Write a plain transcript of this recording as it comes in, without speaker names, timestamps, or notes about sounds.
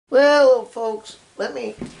Well, folks, let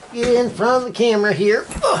me get in front of the camera here.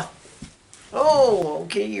 Oh,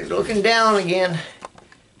 okay, you're looking down again.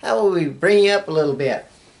 How will we bring you up a little bit?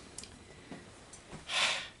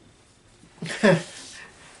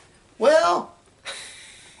 Well,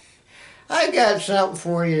 I got something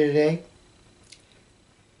for you today.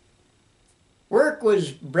 Work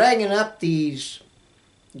was bragging up these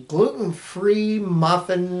gluten-free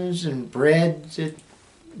muffins and breads that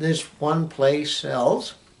this one place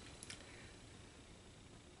sells.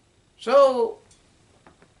 So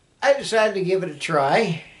I decided to give it a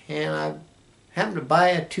try, and I happened to buy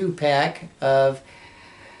a 2-pack of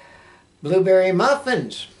blueberry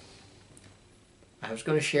muffins. I was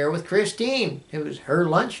going to share with Christine. It was her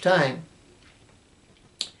lunchtime.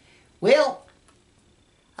 Well,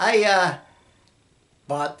 I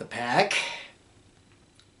bought the pack,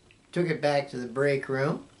 took it back to the break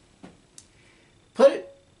room, put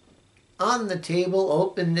it on the table,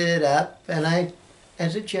 opened it up, and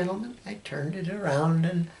as a gentleman, I turned it around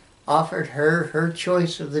and offered her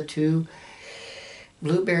choice of the 2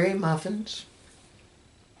 blueberry muffins.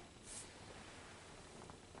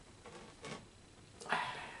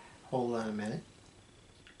 Hold on a minute.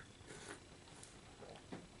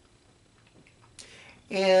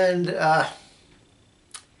 And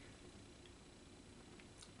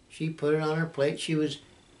she put it on her plate. She was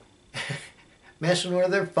messing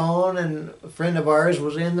with her phone, and a friend of ours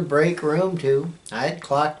was in the break room too. I had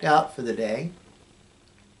clocked out for the day.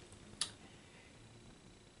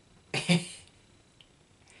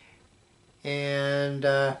 And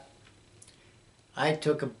I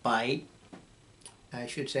took a bite. I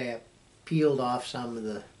should say I peeled off some of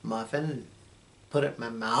the muffin and put it in my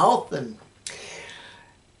mouth and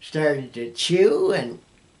started to chew, and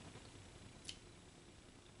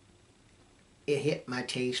it hit my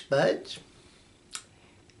taste buds.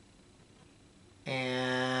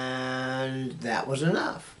 And that was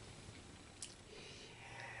enough.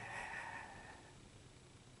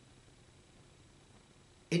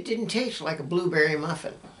 It didn't taste like a blueberry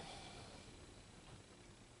muffin.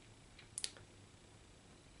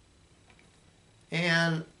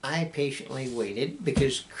 And I patiently waited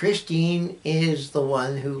because Christine is the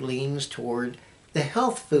one who leans toward the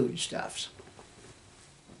health food stuffs.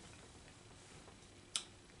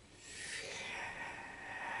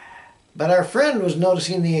 But our friend was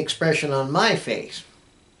noticing the expression on my face.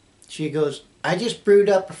 She goes, "I just brewed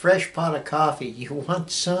up a fresh pot of coffee. You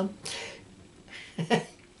want some?"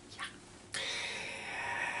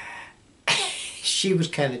 She was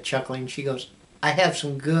kind of chuckling. She goes, "I have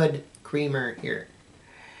some good creamer here."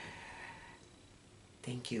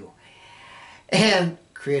 Thank you. And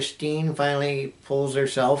Christine finally pulls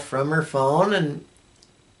herself from her phone and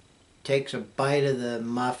takes a bite of the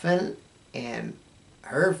muffin, and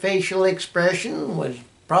her facial expression was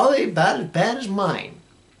probably about as bad as mine.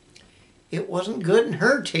 It wasn't good in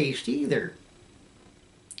her taste either.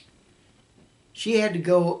 She had to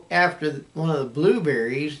go after one of the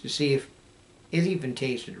blueberries to see if it even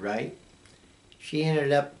tasted right. She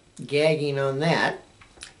ended up gagging on that.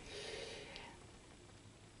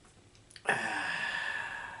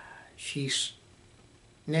 She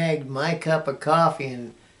snagged my cup of coffee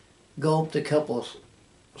and gulped a couple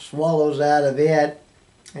swallows out of it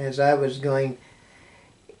as I was going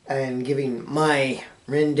and giving my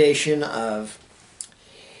rendition of,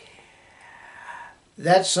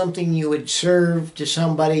 that's something you would serve to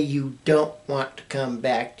somebody you don't want to come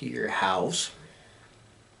back to your house.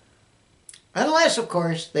 Unless, of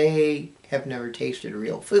course, they have never tasted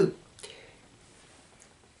real food.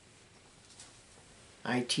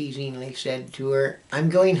 I teasingly said to her, "I'm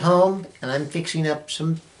going home and I'm fixing up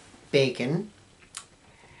some bacon."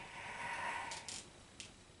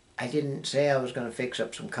 I didn't say I was going to fix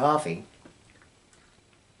up some coffee.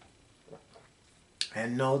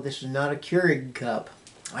 And no, this is not a Keurig cup.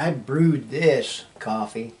 I brewed this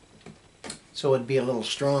coffee so it'd be a little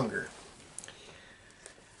stronger.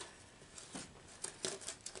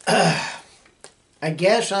 I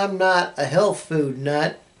guess I'm not a health food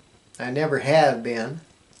nut. I never have been.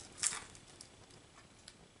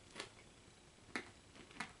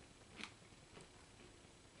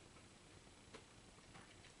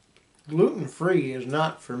 Gluten-free is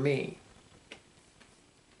not for me.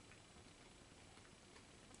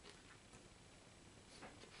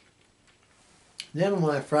 Then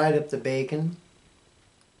when I fried up the bacon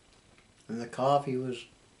and the coffee was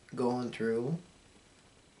going through,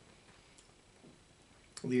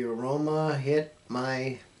 the aroma hit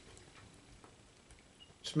my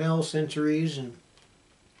smell sensories, and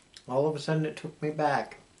all of a sudden it took me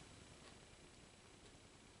back.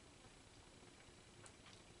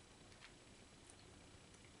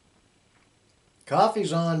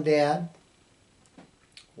 Coffee's on, Dad.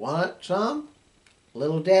 Want some?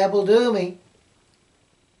 Little dab will do me.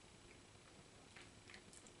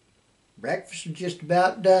 Breakfast is just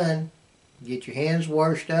about done. Get your hands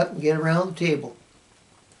washed up and get around the table.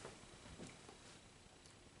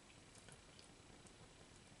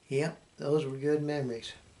 Yep, those were good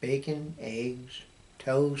memories. Bacon, eggs,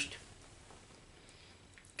 toast,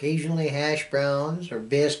 occasionally hash browns or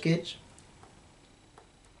biscuits,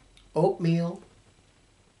 oatmeal,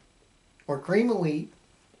 or cream of wheat,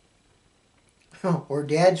 or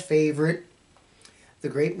Dad's favorite, the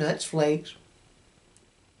grape nuts flakes.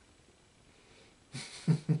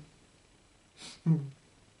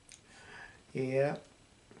 Yeah.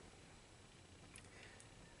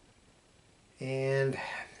 And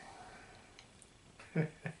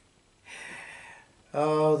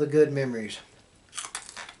oh, the good memories.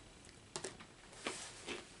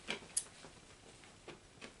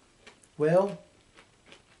 Well,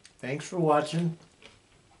 thanks for watching.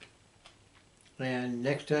 And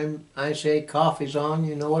next time I say coffee's on,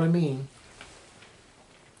 you know what I mean.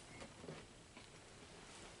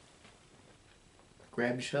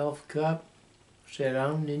 Grab yourself a cup, sit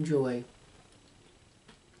down and enjoy.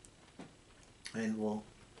 And we'll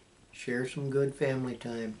share some good family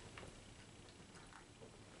time.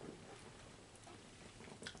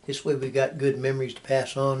 This way we got good memories to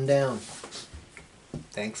pass on down.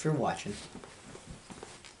 Thanks for watching.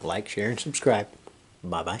 Like, share, and subscribe.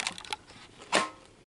 Bye-bye.